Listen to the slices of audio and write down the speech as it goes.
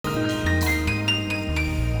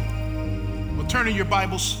Turn in your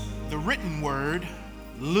Bibles, the written word,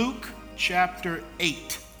 Luke chapter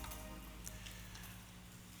 8.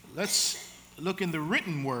 Let's look in the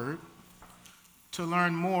written word to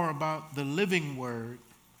learn more about the living word,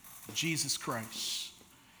 Jesus Christ.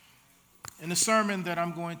 In the sermon that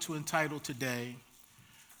I'm going to entitle today,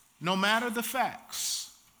 No Matter the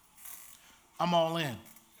Facts, I'm All In.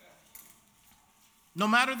 No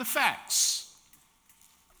matter the facts,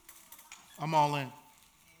 I'm all in.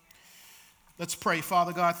 Let's pray.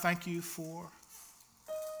 Father God, thank you for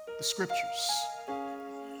the scriptures.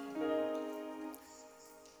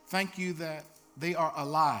 Thank you that they are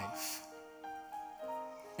alive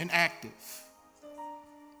and active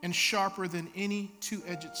and sharper than any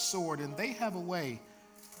two-edged sword, and they have a way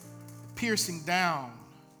of piercing down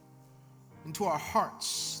into our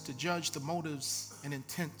hearts to judge the motives and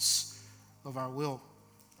intents of our will.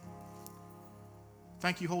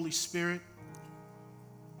 Thank you, Holy Spirit,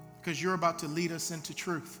 because you're about to lead us into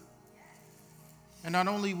truth. And not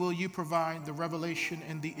only will you provide the revelation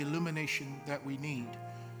and the illumination that we need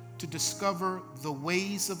to discover the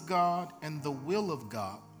ways of God and the will of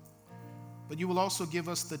God, but you will also give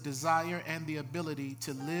us the desire and the ability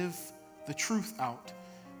to live the truth out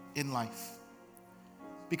in life.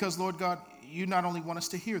 Because, Lord God, you not only want us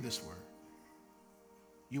to hear this word,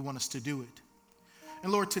 you want us to do it.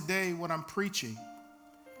 And Lord, today what I'm preaching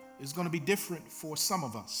is going to be different for some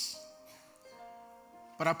of us.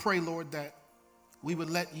 But I pray, Lord, that we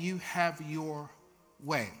would let you have your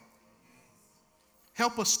way.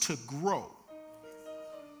 Help us to grow.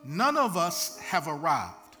 None of us have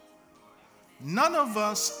arrived. None of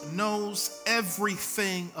us knows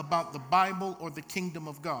everything about the Bible or the kingdom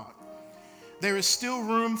of God. There is still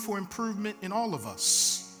room for improvement in all of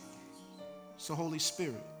us. So, Holy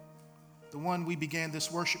Spirit, the one we began this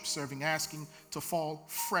worship serving, asking to fall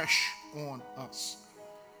fresh on us.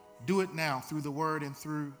 Do it now through the word and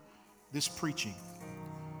through this preaching.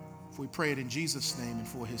 For we pray it in Jesus' name and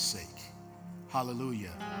for his sake.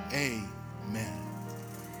 Hallelujah. Amen.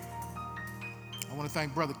 I want to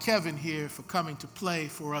thank Brother Kevin here for coming to play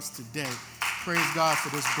for us today. Praise God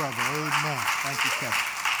for this brother. Amen. Thank you, Kevin.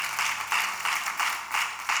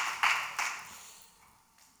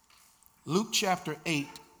 Luke chapter 8,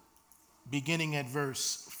 beginning at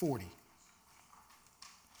verse 40.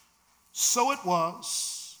 So it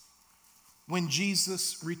was when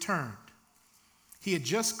Jesus returned. He had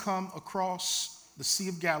just come across the Sea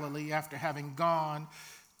of Galilee after having gone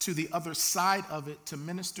to the other side of it to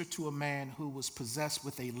minister to a man who was possessed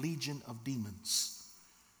with a legion of demons.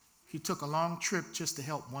 He took a long trip just to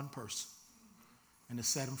help one person and to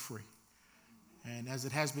set him free. And as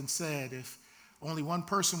it has been said, if only one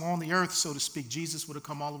person were on the earth, so to speak, Jesus would have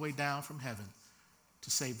come all the way down from heaven to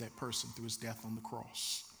save that person through his death on the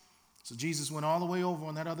cross. So Jesus went all the way over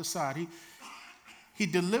on that other side. He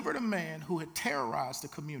delivered a man who had terrorized the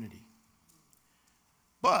community.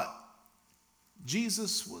 But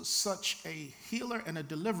Jesus was such a healer and a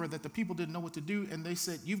deliverer that the people didn't know what to do, and they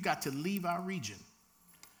said, "You've got to leave our region."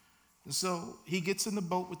 And so he gets in the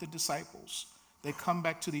boat with the disciples. They come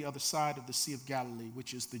back to the other side of the Sea of Galilee,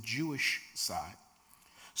 which is the Jewish side.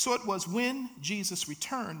 So it was when Jesus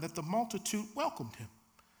returned that the multitude welcomed him.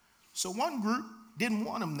 So one group didn't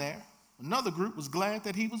want him there. Another group was glad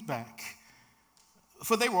that he was back,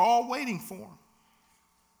 for they were all waiting for him.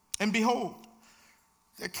 And behold,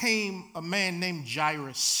 there came a man named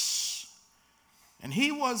Jairus, and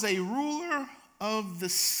he was a ruler of the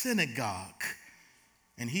synagogue.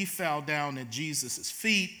 And he fell down at Jesus'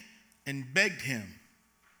 feet and begged him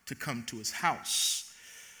to come to his house.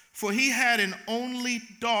 For he had an only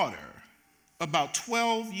daughter, about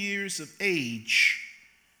 12 years of age,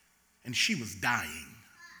 and she was dying.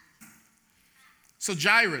 So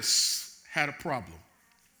Jairus had a problem.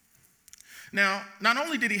 Now, not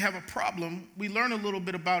only did he have a problem, we learn a little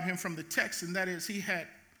bit about him from the text, and that is he had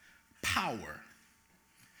power.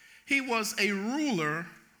 He was a ruler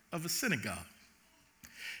of a synagogue.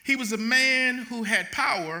 He was a man who had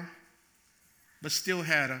power, but still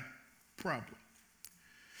had a problem.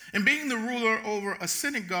 And being the ruler over a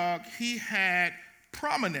synagogue, he had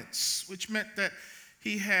prominence, which meant that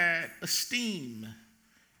he had esteem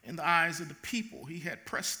in the eyes of the people. He had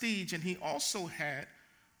prestige, and he also had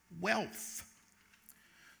wealth.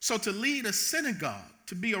 So to lead a synagogue,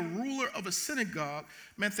 to be a ruler of a synagogue,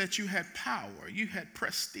 meant that you had power, you had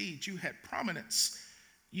prestige, you had prominence,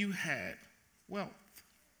 you had wealth.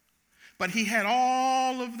 But he had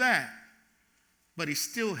all of that, but he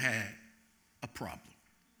still had a problem.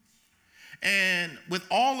 And with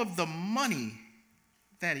all of the money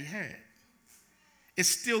that he had, it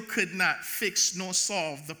still could not fix nor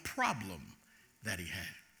solve the problem that he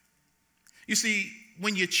had. You see,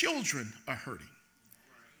 when your children are hurting,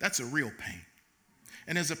 that's a real pain.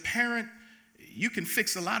 And as a parent, you can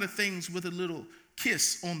fix a lot of things with a little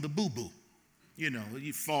kiss on the boo-boo. You know,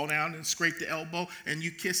 you fall down and scrape the elbow and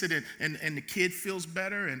you kiss it and the kid feels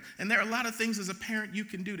better. And there are a lot of things as a parent you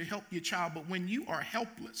can do to help your child. But when you are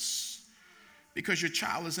helpless because your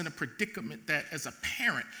child is in a predicament that as a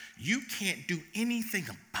parent, you can't do anything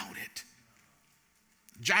about it.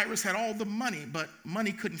 Jairus had all the money, but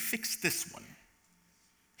money couldn't fix this one.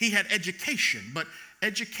 He had education, but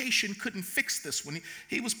education couldn't fix this one.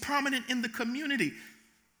 He was prominent in the community,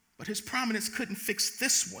 but his prominence couldn't fix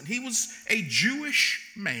this one. He was a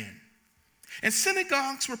Jewish man. And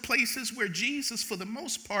synagogues were places where Jesus, for the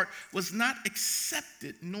most part, was not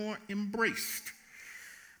accepted nor embraced.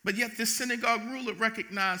 But yet this synagogue ruler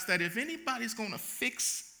recognized that if anybody's going to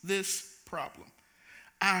fix this problem,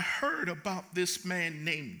 I heard about this man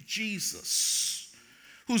named Jesus,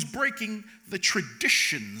 who's breaking the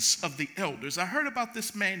traditions of the elders. I heard about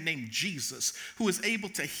this man named Jesus, who is able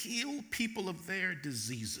to heal people of their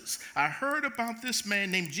diseases. I heard about this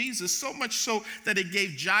man named Jesus, so much so that it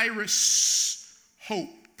gave Jairus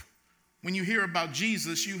hope. When you hear about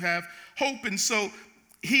Jesus, you have hope. And so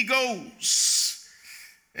he goes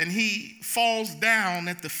and he falls down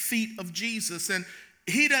at the feet of Jesus, and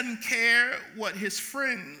he doesn't care what his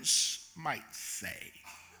friends might say.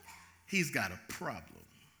 He's got a problem,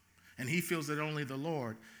 and he feels that only the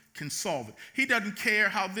Lord can solve it. He doesn't care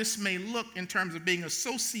how this may look in terms of being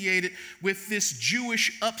associated with this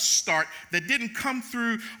Jewish upstart that didn't come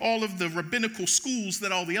through all of the rabbinical schools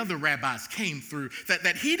that all the other rabbis came through,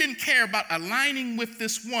 that he didn't care about aligning with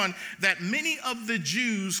this one that many of the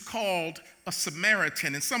Jews called a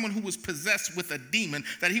Samaritan, and someone who was possessed with a demon,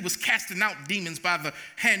 that he was casting out demons by the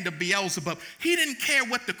hand of Beelzebub. He didn't care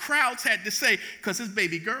what the crowds had to say because his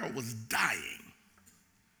baby girl was dying.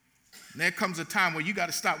 And there comes a time where you got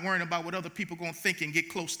to stop worrying about what other people are going to think and get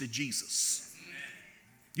close to Jesus.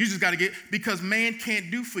 You just got to because man can't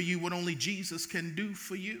do for you what only Jesus can do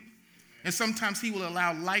for you. And sometimes he will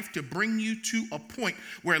allow life to bring you to a point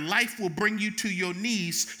where life will bring you to your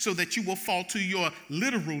knees so that you will fall to your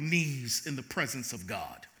literal knees in the presence of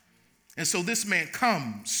God. And so this man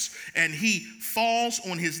comes and he falls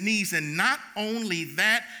on his knees, and not only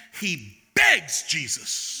that, he begs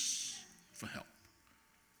Jesus for help.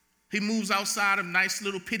 He moves outside of nice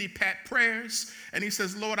little pity-pat prayers, and he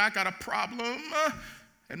says, Lord, I got a problem,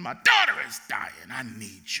 and my daughter is dying. I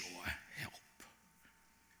need your help.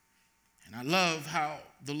 And I love how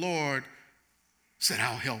the Lord said,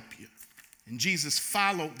 I'll help you. And Jesus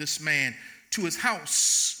followed this man to his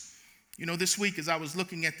house. You know, this week as I was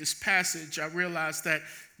looking at this passage, I realized that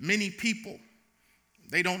many people,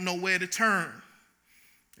 they don't know where to turn.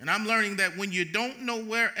 And I'm learning that when you don't know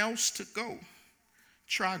where else to go,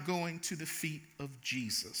 try going to the feet of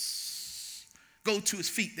Jesus. Go to his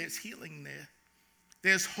feet. There's healing there.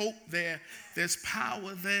 There's hope there. There's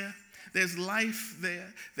power there. There's life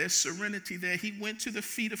there. There's serenity there. He went to the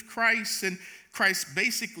feet of Christ, and Christ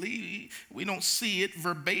basically, we don't see it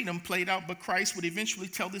verbatim played out, but Christ would eventually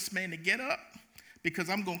tell this man to get up because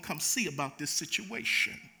I'm going to come see about this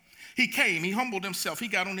situation. He came. He humbled himself. He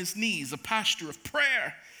got on his knees, a posture of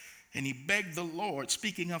prayer. And he begged the Lord,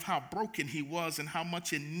 speaking of how broken he was and how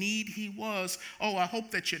much in need he was. Oh, I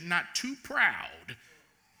hope that you're not too proud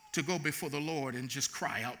to go before the Lord and just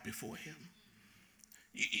cry out before him.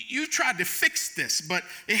 You tried to fix this, but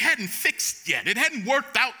it hadn't fixed yet. It hadn't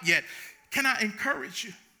worked out yet. Can I encourage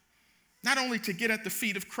you not only to get at the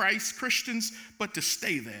feet of Christ, Christians, but to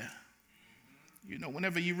stay there? You know,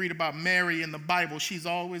 whenever you read about Mary in the Bible, she's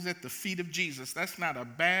always at the feet of Jesus. That's not a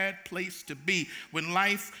bad place to be. When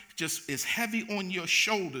life just is heavy on your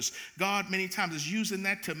shoulders, God many times is using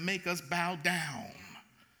that to make us bow down.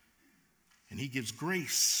 And he gives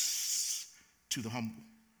grace to the humble.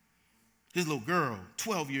 His little girl,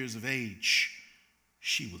 12 years of age,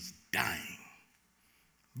 she was dying.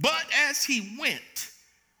 But as he went,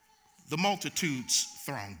 the multitudes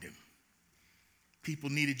thronged him. People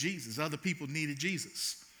needed Jesus. Other people needed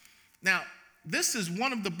Jesus. Now, this is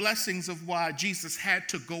one of the blessings of why Jesus had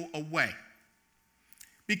to go away.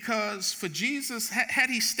 Because for Jesus, had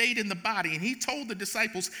he stayed in the body, and he told the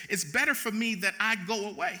disciples, it's better for me that I go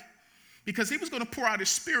away. Because he was going to pour out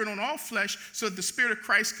his spirit on all flesh so that the spirit of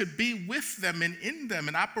Christ could be with them and in them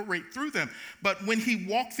and operate through them. But when he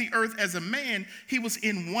walked the earth as a man, he was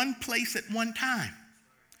in one place at one time.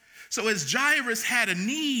 So as Jairus had a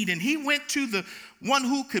need and he went to the one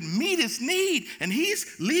who could meet his need, and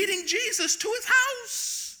he's leading Jesus to his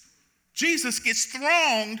house, Jesus gets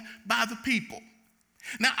thronged by the people.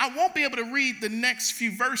 Now, I won't be able to read the next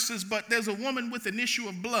few verses, but there's a woman with an issue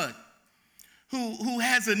of blood who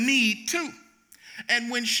has a need too. And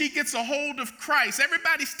when she gets a hold of Christ,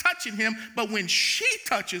 everybody's touching him, but when she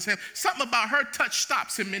touches him, something about her touch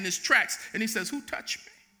stops him in his tracks. And he says, who touched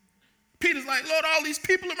me? Peter's like, Lord, all these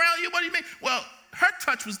people around you, what do you mean? Well, her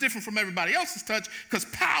touch was different from everybody else's touch because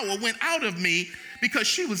power went out of me because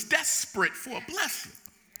she was desperate for a blessing.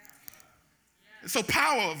 And so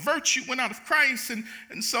power, virtue went out of Christ.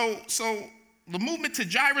 And so the movement to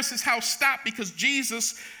Jairus' house stopped because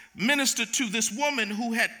Jesus ministered to this woman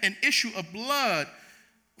who had an issue of blood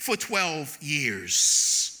for 12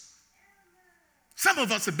 years. Some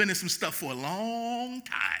of us have been in some stuff for a long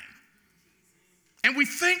time. And we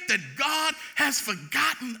think that God has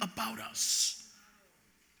forgotten about us.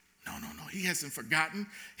 No. He hasn't forgotten.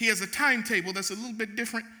 He has a timetable that's a little bit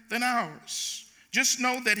different than ours. Just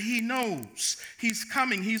know that he knows he's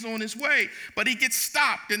coming. He's on his way. But he gets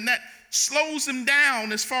stopped, and that slows him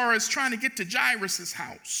down as far as trying to get to Jairus'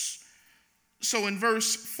 house. So in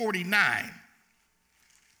verse 49,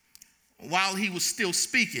 while he was still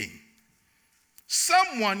speaking,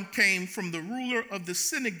 someone came from the ruler of the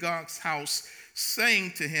synagogue's house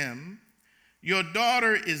saying to him, your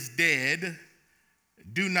daughter is dead.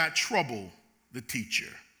 Do not trouble the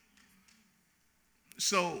teacher.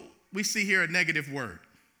 So we see here a negative word.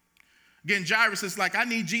 Again, Jairus is like, I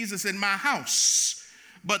need Jesus in my house.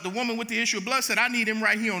 But the woman with the issue of blood said, I need him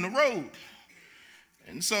right here on the road.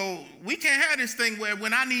 And so we can't have this thing where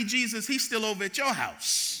when I need Jesus, he's still over at your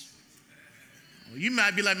house. You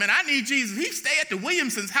might be like, man, I need Jesus. He stay at the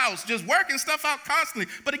Williamson's house just working stuff out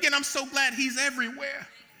constantly. But again, I'm so glad he's everywhere.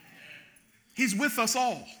 He's with us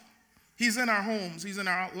all. He's in our homes. He's in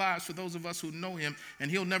our lives for those of us who know him.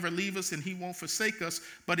 And he'll never leave us and he won't forsake us.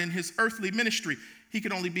 But in his earthly ministry, he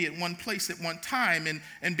could only be at one place at one time.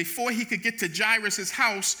 And before he could get to Jairus'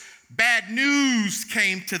 house, bad news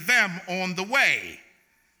came to them on the way.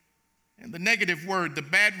 And the negative word, the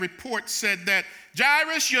bad report said that,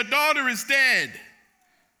 Jairus, your daughter is dead.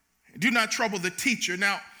 Do not trouble the teacher.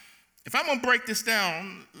 Now, if I'm going to break this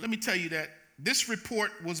down, let me tell you that this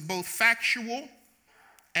report was both factual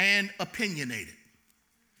and opinionated.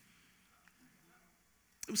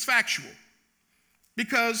 It was factual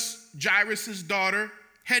because Jairus' daughter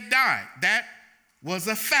had died. That was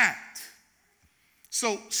a fact.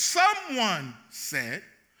 So someone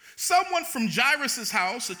from Jairus'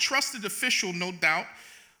 house, a trusted official, no doubt,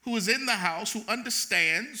 who is in the house, who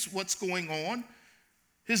understands what's going on.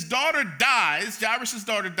 His daughter dies, Jairus'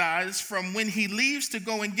 daughter dies from when he leaves to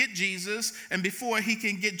go and get Jesus, and before he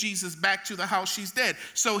can get Jesus back to the house, she's dead.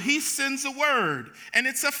 So he sends a word, and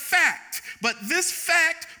it's a fact. But this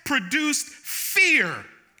fact produced fear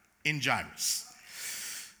in Jairus.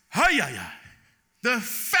 The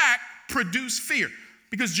fact produced fear,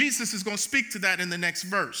 because Jesus is going to speak to that in the next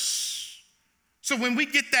verse. So when we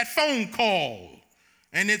get that phone call,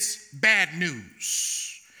 and it's bad news,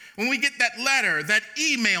 when we get that letter, that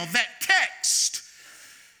email, that text,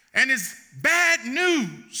 and it's bad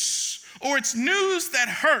news, or it's news that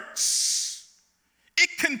hurts, it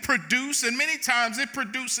can produce, and many times it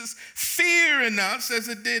produces fear in us as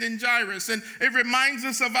it did in Jairus, and it reminds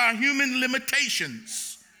us of our human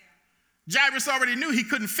limitations. Jairus already knew he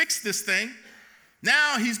couldn't fix this thing.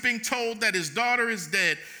 Now he's being told that his daughter is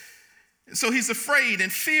dead. So he's afraid,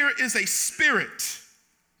 and fear is a spirit.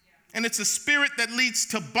 And it's a spirit that leads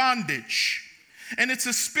to bondage. And it's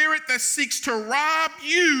a spirit that seeks to rob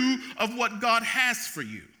you of what God has for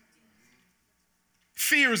you.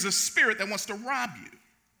 Fear is a spirit that wants to rob you.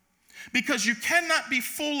 Because you cannot be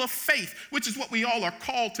full of faith, which is what we all are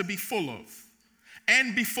called to be full of,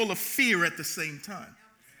 and be full of fear at the same time.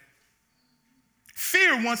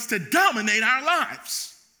 Fear wants to dominate our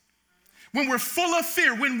lives. When we're full of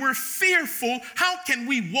fear, when we're fearful, how can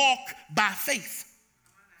we walk by faith?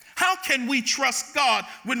 How can we trust God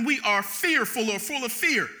when we are fearful or full of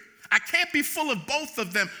fear? I can't be full of both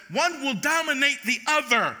of them. One will dominate the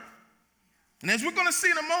other. And as we're going to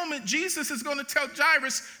see in a moment, Jesus is going to tell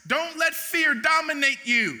Jairus, don't let fear dominate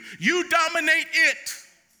you. You dominate it.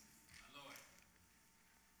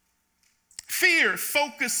 Fear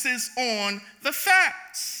focuses on the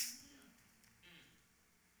facts.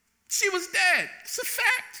 She was dead. It's a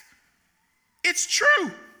fact. It's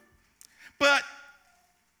true. But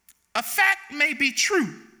a fact may be true,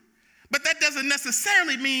 but that doesn't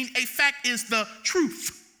necessarily mean a fact is the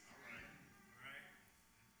truth.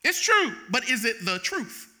 It's true, but is it the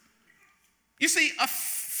truth? You see, a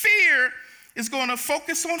fear is going to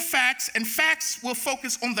focus on facts, and facts will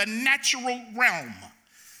focus on the natural realm.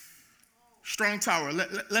 Strong tower,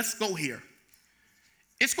 let's go here.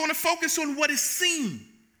 It's going to focus on what is seen,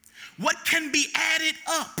 what can be added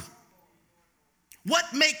up, what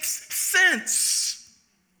makes sense.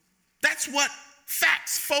 That's what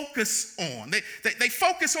facts focus on. They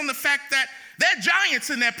focus on the fact that they're giants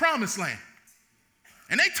in their promised land.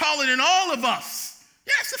 And they taller than all of us.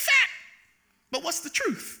 Yeah, it's a fact. But what's the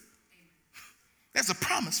truth? There's a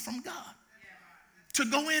promise from God to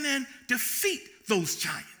go in and defeat those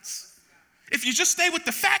giants. If you just stay with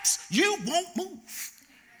the facts, you won't move.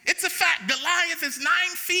 It's a fact. Goliath is 9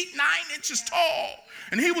 feet 9 inches tall.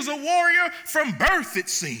 And he was a warrior from birth, it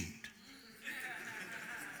seemed.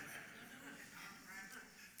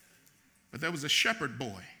 But there was a shepherd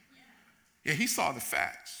boy. Yeah, he saw the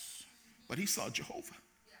facts, but he saw Jehovah.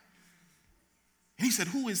 And he said,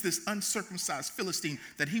 who is this uncircumcised Philistine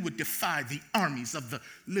that he would defy the armies of the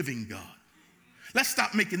living God? Let's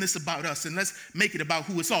stop making this about us and let's make it about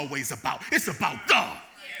who it's always about. It's about God.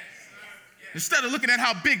 Instead of looking at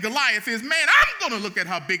how big Goliath is, man, I'm going to look at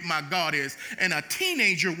how big my God is. And a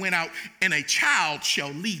teenager went out, and a child shall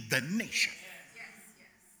lead the nation.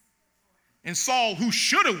 And Saul, who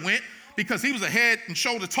should have went because he was a head and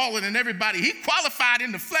shoulder taller than everybody, he qualified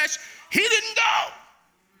in the flesh. He didn't go.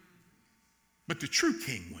 But the true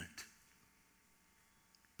king went.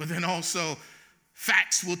 But then also,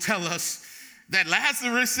 facts will tell us that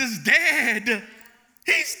Lazarus is dead.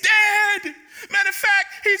 He's dead. Matter of fact,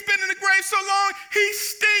 he's been in the grave so long, he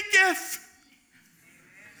stinketh.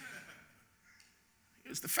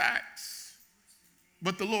 Here's the facts.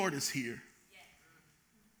 But the Lord is here.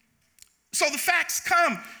 So the facts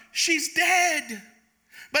come. She's dead.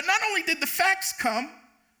 But not only did the facts come,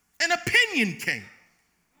 an opinion came.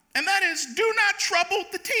 And that is, do not trouble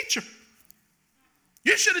the teacher.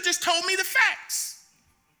 You should have just told me the facts.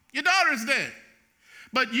 Your daughter's dead.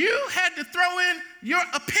 But you had to throw in your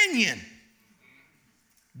opinion.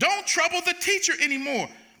 Don't trouble the teacher anymore.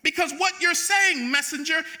 Because what you're saying,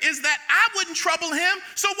 messenger, is that I wouldn't trouble him,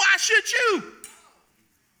 so why should you?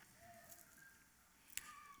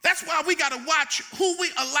 That's why we got to watch who we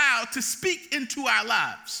allow to speak into our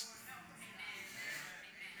lives.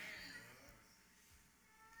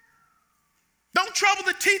 Don't trouble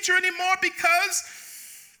the teacher anymore because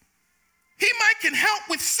he might can help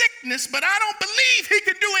with sickness, but I don't believe he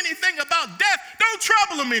can do anything about death. Don't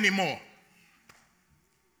trouble him anymore.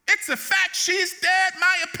 It's a fact she's dead.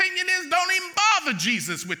 My opinion is don't even bother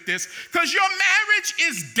Jesus with this because your marriage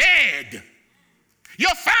is dead.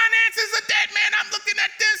 Your finances are dead, man. I'm looking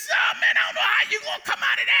at this. Oh, man, I don't know how you're going to come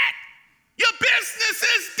out of that. Your business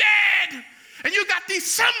is dead. And you got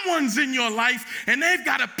these someones in your life, and they've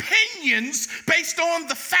got opinions based on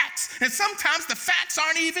the facts. And sometimes the facts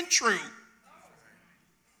aren't even true.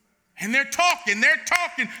 And they're talking.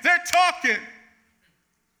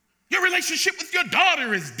 Your relationship with your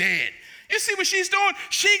daughter is dead. You see what she's doing?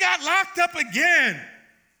 She got locked up again.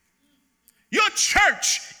 Your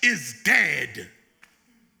church is dead.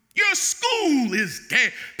 Your school is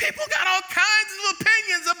dead. People got all kinds of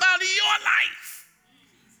opinions about your life.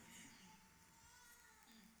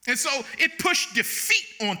 And so it pushed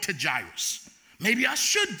defeat onto Jairus. Maybe I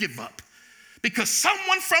should give up because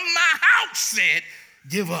someone from my house said,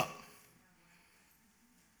 give up.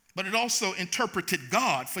 But it also interpreted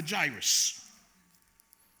God for Jairus.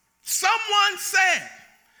 Someone said,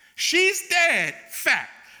 she's dead, fact.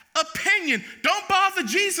 Opinion, don't bother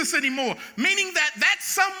Jesus anymore. Meaning that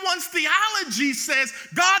someone's theology says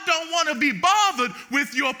God don't want to be bothered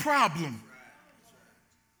with your problem.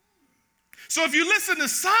 So if you listen to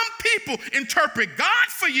some people interpret God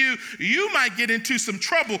for you, you might get into some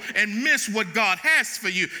trouble and miss what God has for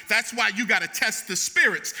you. That's why you got to test the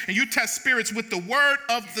spirits. And you test spirits with the word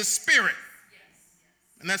of the Spirit.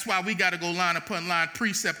 And that's why we got to go line upon line,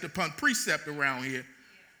 precept upon precept around here.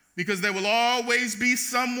 Because there will always be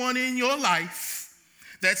someone in your life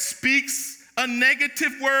that speaks a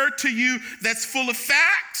negative word to you that's full of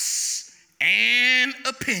facts and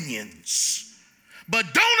opinions.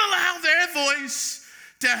 But don't allow their voice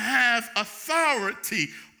to have authority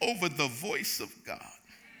over the voice of God.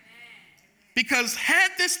 Because had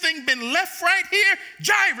this thing been left right here,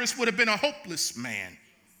 Jairus would have been a hopeless man,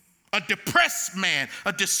 a depressed man,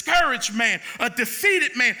 a discouraged man, a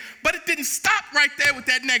defeated man. But it didn't stop right there with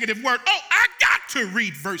that negative word. Oh, I got to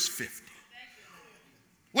read verse 50,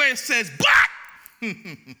 where it says, but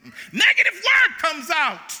negative word comes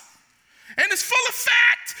out. And it's full of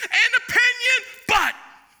fact and opinion, but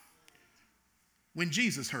when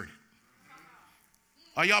Jesus heard it.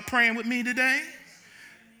 Are y'all praying with me today?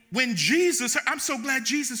 When Jesus heard, I'm so glad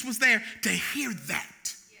Jesus was there to hear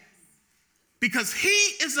that. Because he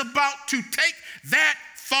is about to take that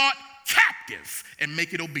thought captive and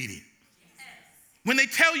make it obedient. When they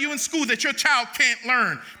tell you in school that your child can't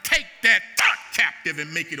learn, take that thought captive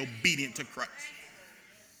and make it obedient to Christ.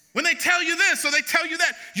 When they tell you this or they tell you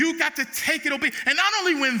that, you got to take it obediently. And not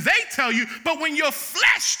only when they tell you, but when your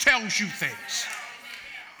flesh tells you things.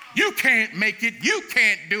 You can't make it. You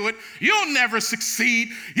can't do it. You'll never succeed.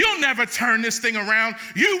 You'll never turn this thing around.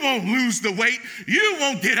 You won't lose the weight. You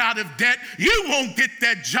won't get out of debt. You won't get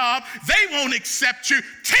that job. They won't accept you.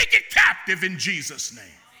 Take it captive in Jesus' name.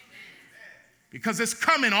 Because it's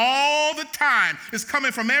coming all the time. It's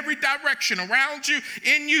coming from every direction around you,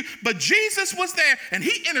 in you. But Jesus was there and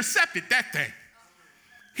he intercepted that thing.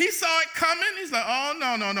 He saw it coming. He's like, oh,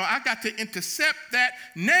 no. I got to intercept that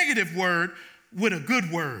negative word with a good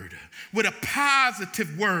word, with a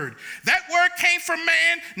positive word. That word came from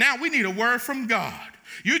man. Now we need a word from God.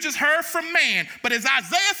 You just heard from man. But as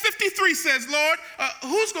Isaiah 53 says, Lord,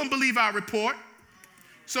 who's going to believe our report?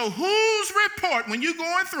 So whose report, when you're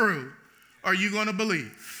going through, are you going to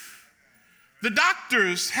believe? The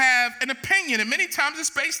doctors have an opinion, and many times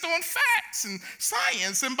it's based on facts and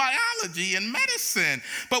science and biology and medicine.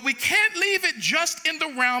 But we can't leave it just in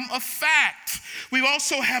the realm of fact. We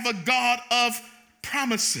also have a God of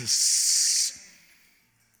promises.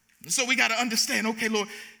 So we got to understand, okay, Lord,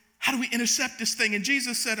 how do we intercept this thing? And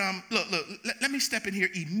Jesus said, look, let me step in here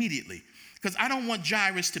immediately, because I don't want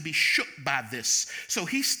Jairus to be shook by this. So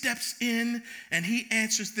he steps in and he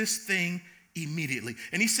answers this thing immediately.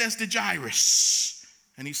 And he says to Jairus,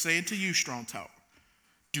 and he's saying to you, Strong Tower,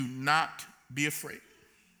 do not be afraid.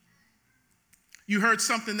 You heard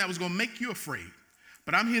something that was going to make you afraid,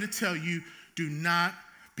 but I'm here to tell you, do not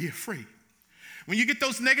be afraid. When you get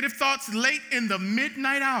those negative thoughts late in the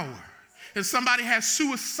midnight hour, and somebody has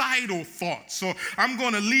suicidal thoughts, or I'm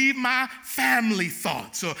going to leave my family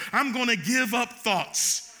thoughts, or I'm going to give up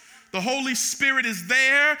thoughts, the Holy Spirit is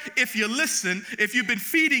there if you listen, if you've been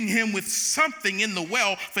feeding him with something in the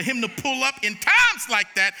well for him to pull up in times like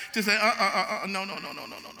that to say, no. No.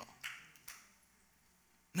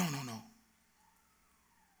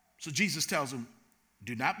 So Jesus tells him,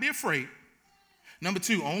 do not be afraid. Number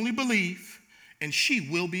 2, only believe, and she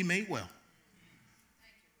will be made well.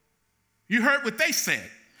 You heard what they said.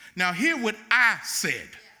 Now hear what I said.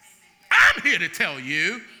 I'm here to tell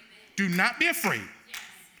you, do not be afraid.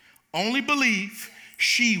 Only believe,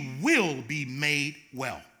 she will be made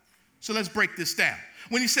well. So let's break this down.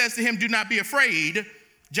 When he says to him, do not be afraid,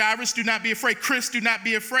 Jairus, do not be afraid. Chris, do not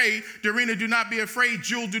be afraid. Dorena, do not be afraid.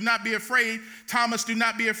 Jewel, do not be afraid. Thomas, do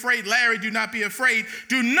not be afraid. Larry, do not be afraid.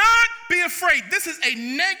 Do not be afraid. This is a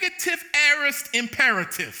negative aorist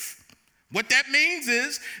imperative. What that means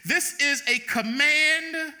is this is a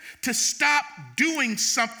command to stop doing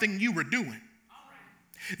something you were doing.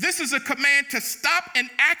 This is a command to stop an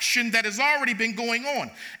action that has already been going on.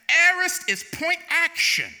 Aorist is point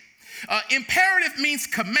action. Imperative means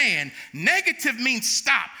command. Negative means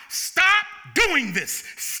stop. Stop doing this.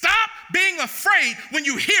 Stop being afraid when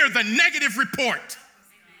you hear the negative report.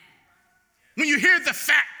 When you hear the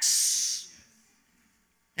facts.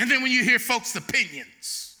 And then when you hear folks'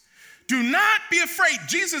 opinions. Do not be afraid.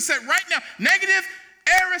 Jesus said right now, negative,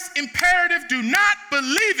 aorist, imperative, do not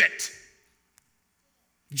believe it.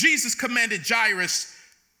 Jesus commanded Jairus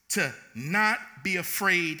to not be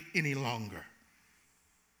afraid any longer.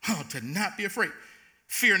 To not be afraid.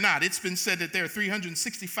 Fear not. It's been said that there are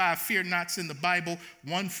 365 fear nots in the Bible,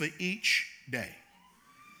 one for each day.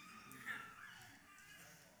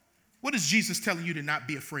 What is Jesus telling you to not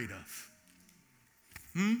be afraid of?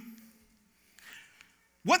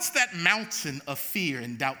 What's that mountain of fear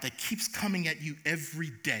and doubt that keeps coming at you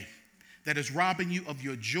every day, that is robbing you of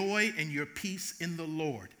your joy and your peace in the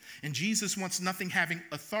Lord? And Jesus wants nothing having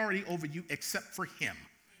authority over you except for him.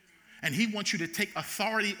 And he wants you to take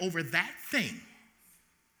authority over that thing.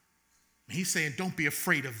 He's saying, don't be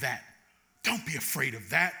afraid of that. Don't be afraid of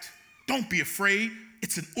that. Don't be afraid.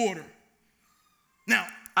 It's an order. Now,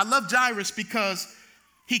 I love Jairus because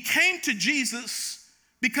he came to Jesus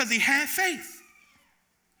because he had faith.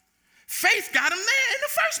 Faith got him there in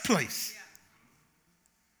the first place.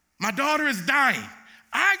 My daughter is dying.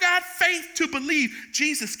 I got faith to believe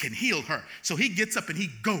Jesus can heal her. So he gets up and he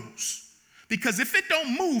goes. Because if it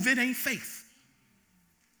don't move, it ain't faith.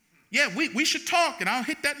 Yeah, we should talk, and I'll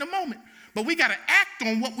hit that in a moment. But we got to act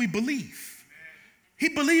on what we believe. He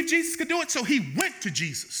believed Jesus could do it, so he went to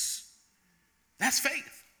Jesus. That's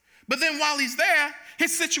faith. But then while he's there,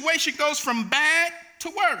 his situation goes from bad to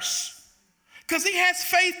worse. Because he has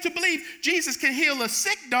faith to believe Jesus can heal a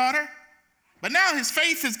sick daughter. But now his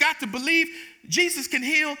faith has got to believe Jesus can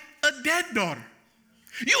heal a dead daughter.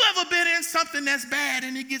 You ever been in something that's bad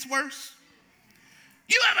and it gets worse?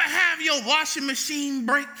 You ever have your washing machine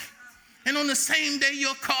break and on the same day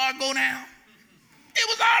your car go down? It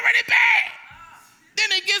was already bad.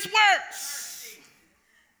 Then it gets worse.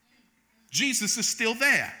 Jesus is still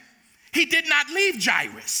there. He did not leave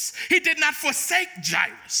Jairus. He did not forsake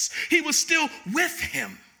Jairus. He was still with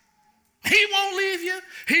him. He won't leave you.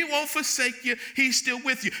 He won't forsake you. He's still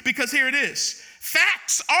with you. Because here it is.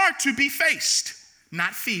 Facts are to be faced,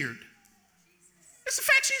 not feared. It's a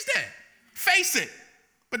fact she's dead. Face it,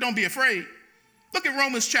 but don't be afraid. Look at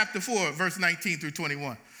Romans chapter 4, verse 19 through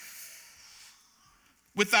 21.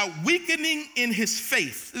 Without weakening in his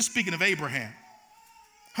faith, this is speaking of Abraham,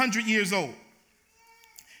 100 years old,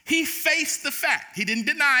 he faced the fact. He didn't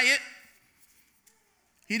deny it.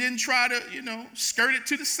 He didn't try to, skirt it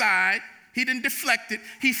to the side. He didn't deflect it.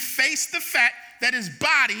 He faced the fact that his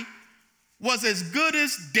body was as good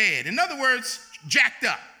as dead. In other words, jacked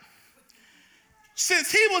up.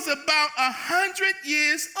 Since he was about 100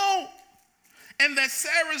 years old, and that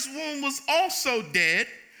Sarah's womb was also dead,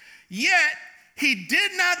 yet he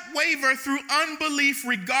did not waver through unbelief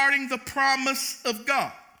regarding the promise of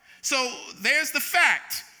God. So there's the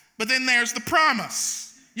fact, but then there's the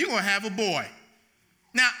promise. You're going to have a boy.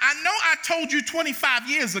 Now, I know I told you 25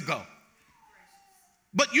 years ago,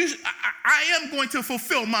 but I am going to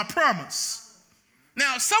fulfill my promise.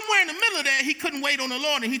 Now, somewhere in the middle of that, he couldn't wait on the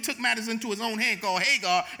Lord, and he took matters into his own hand called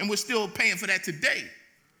Hagar, and we're still paying for that today.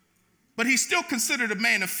 But he's still considered a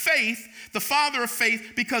man of faith, the father of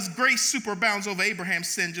faith, because grace superabounds over Abraham's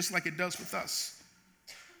sin just like it does with us.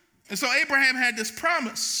 And so Abraham had this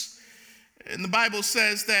promise. And the Bible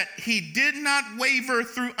says that he did not waver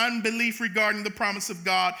through unbelief regarding the promise of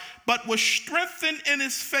God, but was strengthened in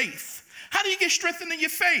his faith. How do you get strengthened in your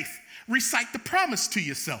faith? Recite the promise to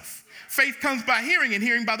yourself. Faith comes by hearing, and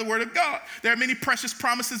hearing by the word of God. There are many precious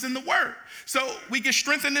promises in the word. So we get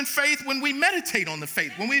strengthened in faith when we meditate on the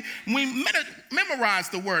faith, when we memorize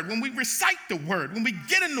the word, when we recite the word, when we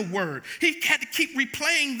get in the word. He had to keep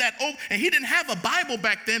replaying that over, and he didn't have a Bible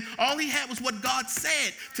back then. All he had was what God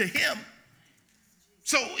said to him.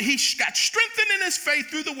 So he got strengthened in his faith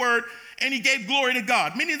through the word, and he gave glory to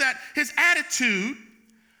God, meaning that his attitude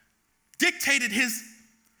dictated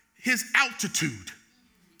his altitude.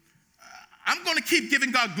 I'm going to keep giving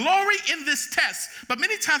God glory in this test. But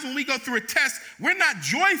many times when we go through a test, we're not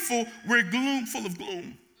joyful, we're full of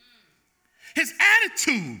gloom. His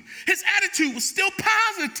attitude was still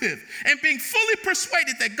positive and being fully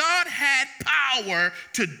persuaded that God had power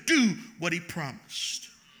to do what he promised.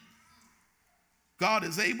 God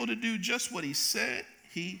is able to do just what he said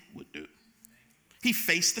he would do. He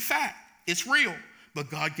faced the fact. It's real, but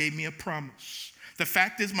God gave me a promise. The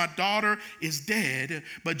fact is, my daughter is dead,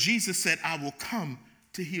 but Jesus said, I will come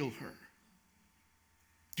to heal her.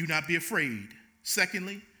 Do not be afraid.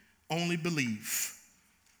 Secondly, only believe.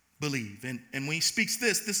 Believe. And when he speaks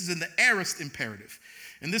this is in the aorist imperative.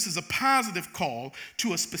 And this is a positive call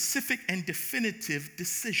to a specific and definitive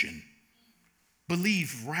decision.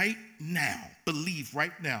 Believe right now. Believe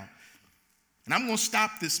right now. And I'm going to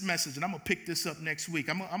stop this message, and I'm going to pick this up next week.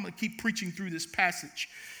 I'm going to keep preaching through this passage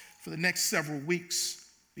for the next several weeks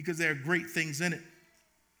because there are great things in it.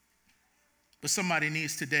 But somebody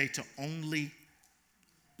needs today to only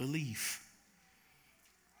believe.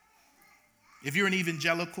 If you're an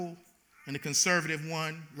evangelical and a conservative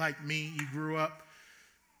one like me, you grew up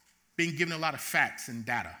being given a lot of facts and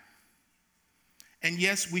data. And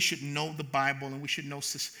yes, we should know the Bible and we should know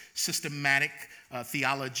systematic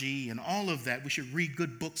theology and all of that. We should read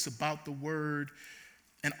good books about the word,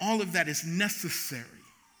 and all of that is necessary.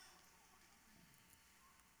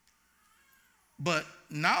 But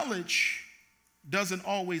knowledge doesn't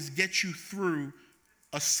always get you through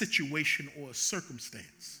a situation or a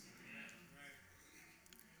circumstance.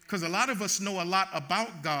 Because a lot of us know a lot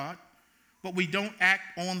about God, but we don't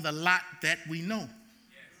act on the lot that we know.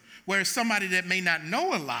 Whereas somebody that may not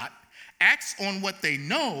know a lot acts on what they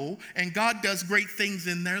know, and God does great things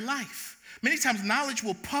in their life. Many times knowledge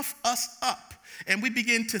will puff us up, and we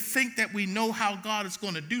begin to think that we know how God is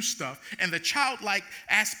going to do stuff, and the childlike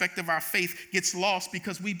aspect of our faith gets lost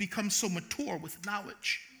because we become so mature with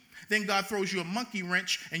knowledge. Then God throws you a monkey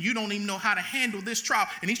wrench, and you don't even know how to handle this trial,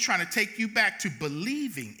 and he's trying to take you back to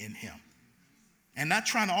believing in him and not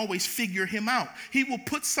trying to always figure him out. He will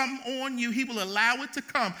put something on you. He will allow it to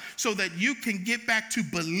come so that you can get back to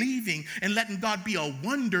believing and letting God be a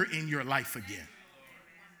wonder in your life again.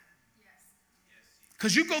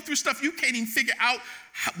 Because you go through stuff you can't even figure out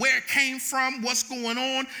where it came from, what's going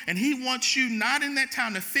on, and he wants you not in that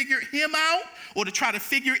time to figure him out or to try to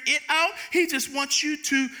figure it out. He just wants you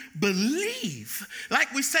to believe,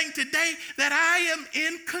 like we sang today, that I am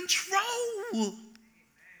in control.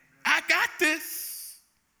 I got this.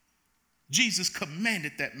 Jesus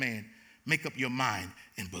commanded that man, make up your mind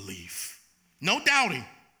and believe. No doubting.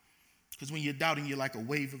 Because when you're doubting, you're like a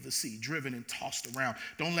wave of the sea, driven and tossed around.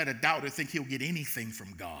 Don't let a doubter think he'll get anything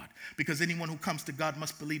from God. Because anyone who comes to God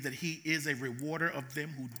must believe that he is a rewarder of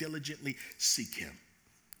them who diligently seek him.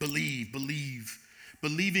 Believe.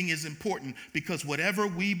 Believing is important because whatever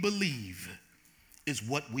we believe is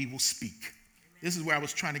what we will speak. This is where I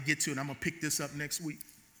was trying to get to, and I'm going to pick this up next week.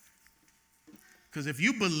 Because if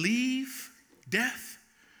you believe death,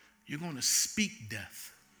 you're going to speak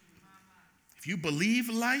death. If you believe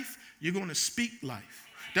life, you're going to speak life.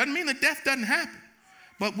 Doesn't mean that death doesn't happen.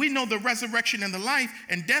 But we know the resurrection and the life,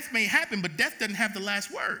 and death may happen, but death doesn't have the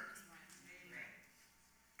last word.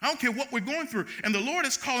 I don't care what we're going through. And the Lord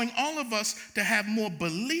is calling all of us to have more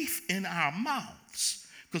belief in our mouths.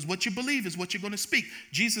 Because what you believe is what you're going to speak.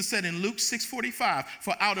 Jesus said in Luke 6:45,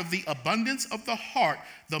 for out of the abundance of the heart,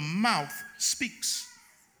 the mouth speaks.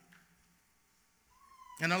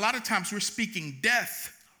 And a lot of times we're speaking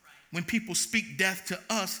death when people speak death to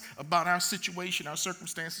us about our situation, our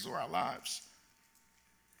circumstances, or our lives.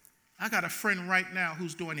 I got a friend right now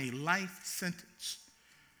who's doing a life sentence.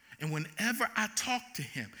 And whenever I talk to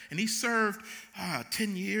him, and he served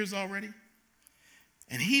 10 years already,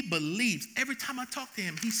 and he believes, every time I talk to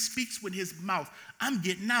him, he speaks with his mouth, I'm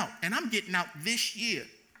getting out, and I'm getting out this year.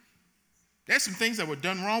 There's some things that were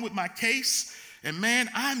done wrong with my case, and man,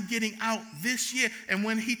 I'm getting out this year. And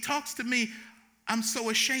when he talks to me, I'm so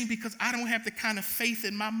ashamed because I don't have the kind of faith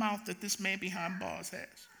in my mouth that this man behind bars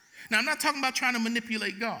has. Now, I'm not talking about trying to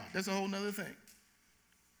manipulate God. That's a whole nother thing.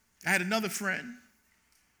 I had another friend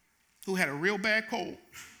who had a real bad cold.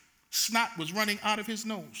 Snot was running out of his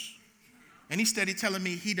nose. And he started telling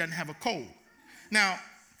me he doesn't have a cold. Now,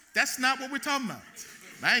 that's not what we're talking about.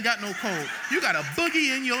 I ain't got no cold. You got a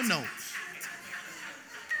boogie in your nose.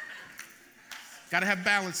 Got to have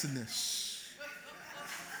balance in this.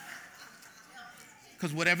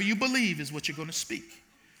 Because whatever you believe is what you're going to speak.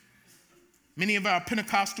 Many of our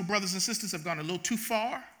Pentecostal brothers and sisters have gone a little too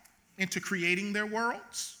far into creating their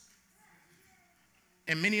worlds.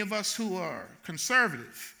 And many of us who are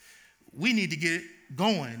conservative, we need to get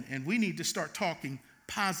going and we need to start talking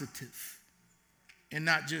positive and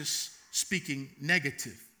not just speaking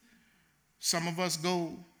negative. Some of us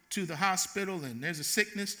go to the hospital and there's a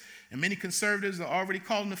sickness, and many conservatives are already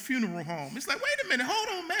calling the funeral home. It's like, wait a minute, hold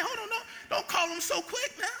on, man, hold on, no, don't call them so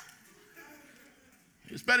quick now.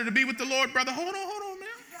 It's better to be with the Lord, brother. Hold on, man.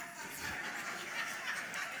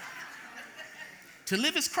 To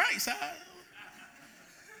live is Christ.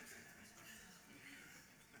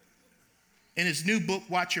 In his new book,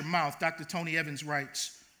 Watch Your Mouth, Dr. Tony Evans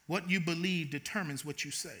writes, what you believe determines what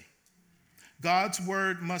you say. God's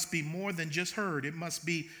word must be more than just heard. It must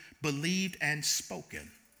be believed and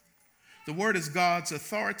spoken. The word is God's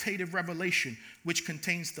authoritative revelation, which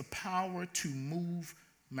contains the power to move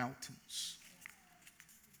mountains.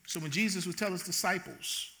 So when Jesus would tell his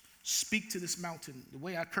disciples, speak to this mountain, the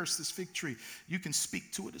way I curse this fig tree, you can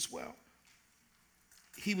speak to it as well.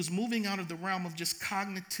 He was moving out of the realm of just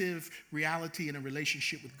cognitive reality in a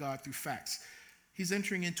relationship with God through facts. He's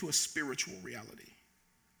entering into a spiritual reality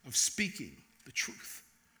of speaking the truth.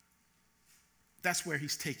 That's where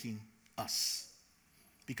he's taking us.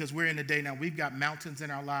 Because we're in a day now, we've got mountains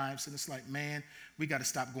in our lives, and it's like, man, we got to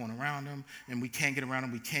stop going around them, and we can't get around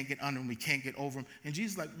them, we can't get under them, we can't get over them. And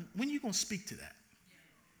Jesus is like, when are you going to speak to that?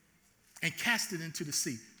 And cast it into the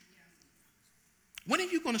sea. When are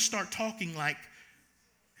you going to start talking like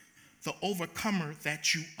the overcomer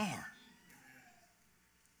that you are?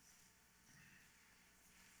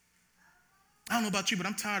 I don't know about you, but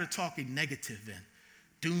I'm tired of talking negative and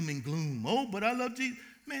doom and gloom. Oh, but I love Jesus.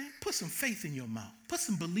 Man, put some faith in your mouth. Put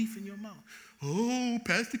some belief in your mouth. Oh,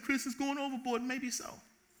 Pastor Chris is going overboard. Maybe so.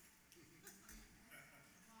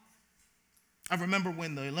 I remember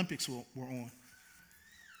when the Olympics were on.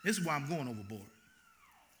 This is why I'm going overboard.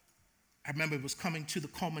 I remember it was coming to the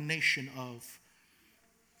culmination of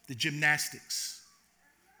the gymnastics.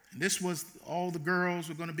 And this was all the girls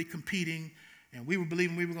were going to be competing, and we were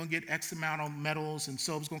believing we were going to get X amount of medals, and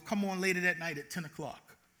so it was going to come on later that night at 10 o'clock.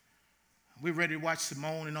 We were ready to watch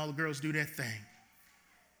Simone and all the girls do their thing.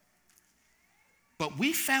 But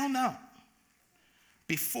we found out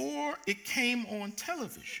before it came on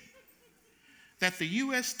television that the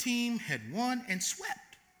U.S. team had won and swept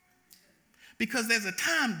because there's a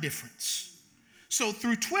time difference. So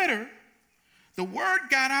through Twitter, the word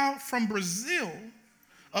got out from Brazil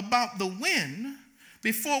about the win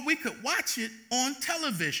before we could watch it on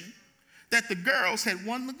television that the girls had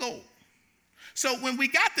won the gold. So when we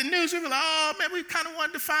got the news, we were like, oh, man, we kind of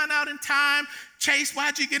wanted to find out in time. Chase,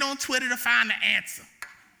 why'd you get on Twitter to find the answer?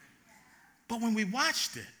 But when we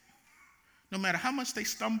watched it, no matter how much they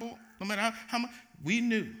stumbled, no matter how much, we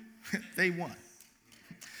knew They won.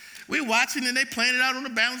 We're watching and they playing it out on the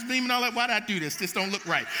balance beam and all that. Why did I do this? This don't look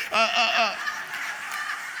right.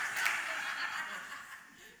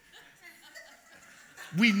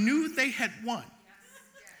 We knew they had won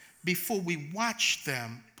before we watched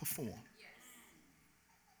them perform.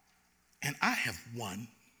 And I have won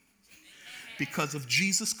because of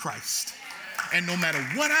Jesus Christ. And no matter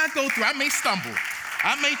what I go through, I may stumble,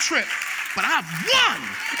 I may trip, but I've won.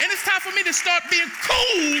 And it's time for me to start being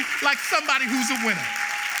cool like somebody who's a winner.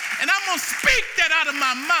 And I'm going to speak that out of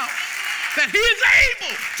my mouth, that he is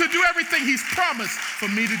able to do everything he's promised for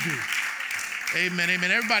me to do. Amen,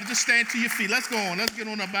 amen. Everybody just stand to your feet. Let's go on. Let's get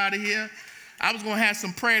on up out of here. I was going to have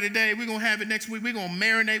some prayer today. We're going to have it next week. We're going to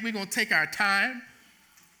marinate. We're going to take our time.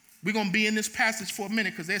 We're going to be in this passage for a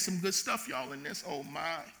minute because there's some good stuff, y'all, in this. Oh,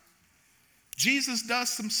 my. Jesus does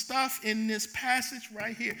some stuff in this passage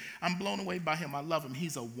right here. I'm blown away by him. I love him.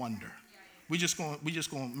 He's a wonder. We just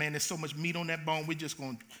going, man, there's so much meat on that bone. We're just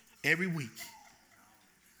going, every week.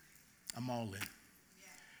 I'm all in.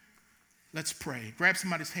 Let's pray. Grab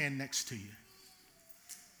somebody's hand next to you.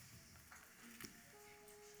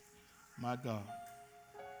 My God.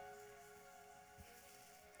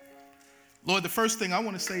 Lord, the first thing I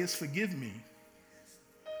want to say is forgive me.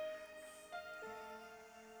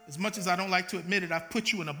 As much as I don't like to admit it, I've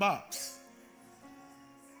put you in a box.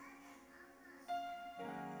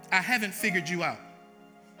 I haven't figured you out.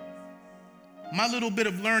 My little bit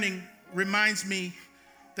of learning reminds me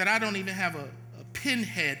that I don't even have a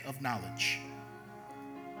pinhead of knowledge.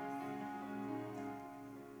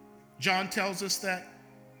 John tells us that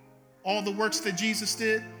all the works that Jesus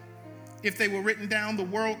did, if they were written down, the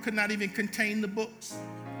world could not even contain the books.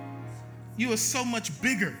 You are so much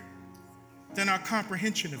bigger than our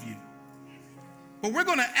comprehension of you. But we're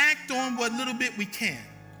going to act on what little bit we can.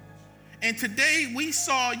 And today we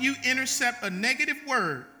saw you intercept a negative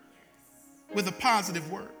word with a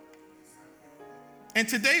positive word. And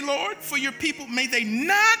today, Lord, for your people, may they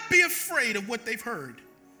not be afraid of what they've heard.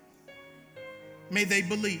 May they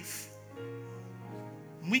believe.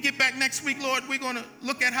 When we get back next week, Lord, we're going to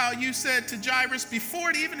look at how you said to Jairus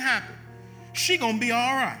before it even happened, she going to be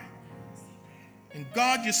all right. And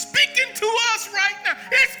God, you're speaking to us right now.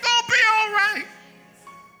 It's going to be all right.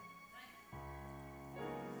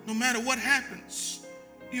 No matter what happens,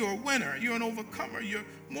 you're a winner. You're an overcomer. You're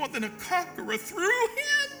more than a conqueror through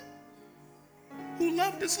him who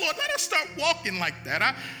loved us, Lord. Let us start walking like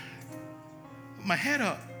that. My head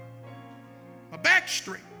up, my back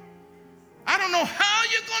straight. I don't know how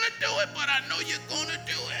you're going to do it, but I know you're going to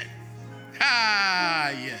do it.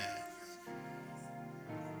 Yes.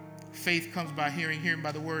 Faith comes by hearing, hearing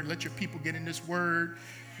by the word. Let your people get in this word.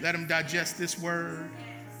 Let them digest this word.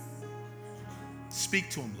 Speak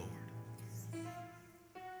to them, Lord.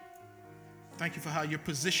 Thank you for how you're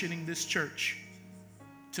positioning this church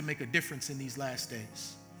to make a difference in these last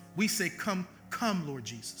days. We say, come, Lord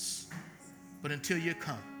Jesus. But until you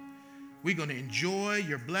come, we're going to enjoy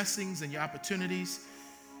your blessings and your opportunities.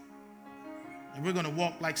 And we're going to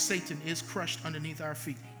walk like Satan is crushed underneath our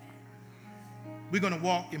feet. We're going to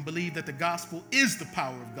walk and believe that the gospel is the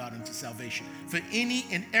power of God unto salvation for any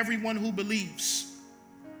and everyone who believes.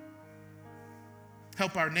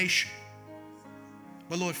 Help our nation.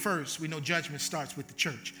 But Lord, first, we know judgment starts with the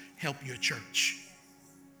church. Help your church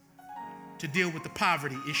to deal with the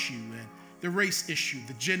poverty issue and the race issue,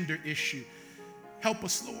 the gender issue. Help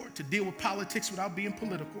us, Lord, to deal with politics without being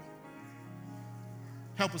political.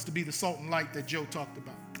 Help us to be the salt and light that Joe talked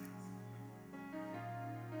about.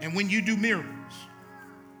 And when you do miracles,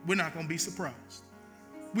 we're not going to be surprised.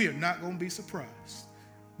 We are not going to be surprised.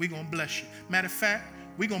 We're going to bless you. Matter of fact,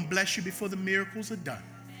 we're going to bless you before the miracles are done.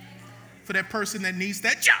 For that person that needs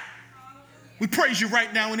that job, we praise you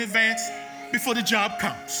right now in advance before the job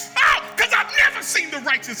comes. Oh, because I've never seen the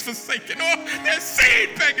righteous forsaken or their seed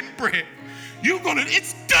begging bread.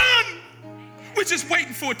 It's done. We're just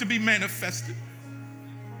waiting for it to be manifested.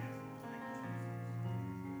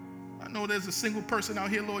 I know there's a single person out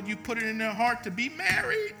here, Lord, you put it in their heart to be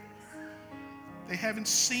married. They haven't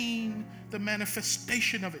seen the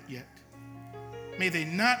manifestation of it yet. May they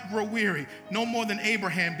not grow weary, no more than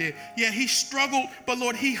Abraham did. Yeah, he struggled, but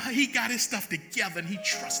Lord, he got his stuff together and he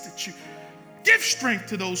trusted you. Give strength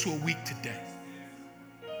to those who are weak today.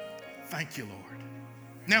 Thank you, Lord.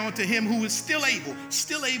 Now unto him who is still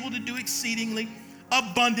able to do exceedingly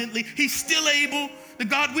abundantly. He's still able. The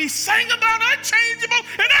God we sang about, unchangeable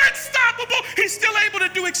and unstoppable. He's still able to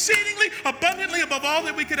do exceedingly abundantly above all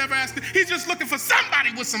that we could ever ask. He's just looking for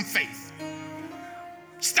somebody with some faith.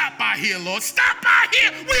 Stop by here, Lord. Stop by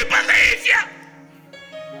here. We believe you.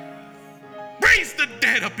 Raise the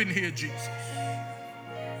dead up in here, Jesus.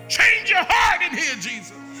 Change your heart in here,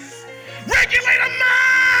 Jesus. Regulate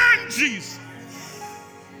a mind, Jesus.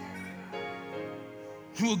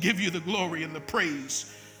 We'll give you the glory and the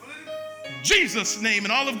praise. In Jesus' name.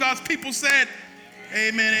 And all of God's people said,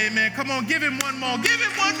 amen, amen. Come on, give him one more. Give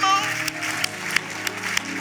him one more.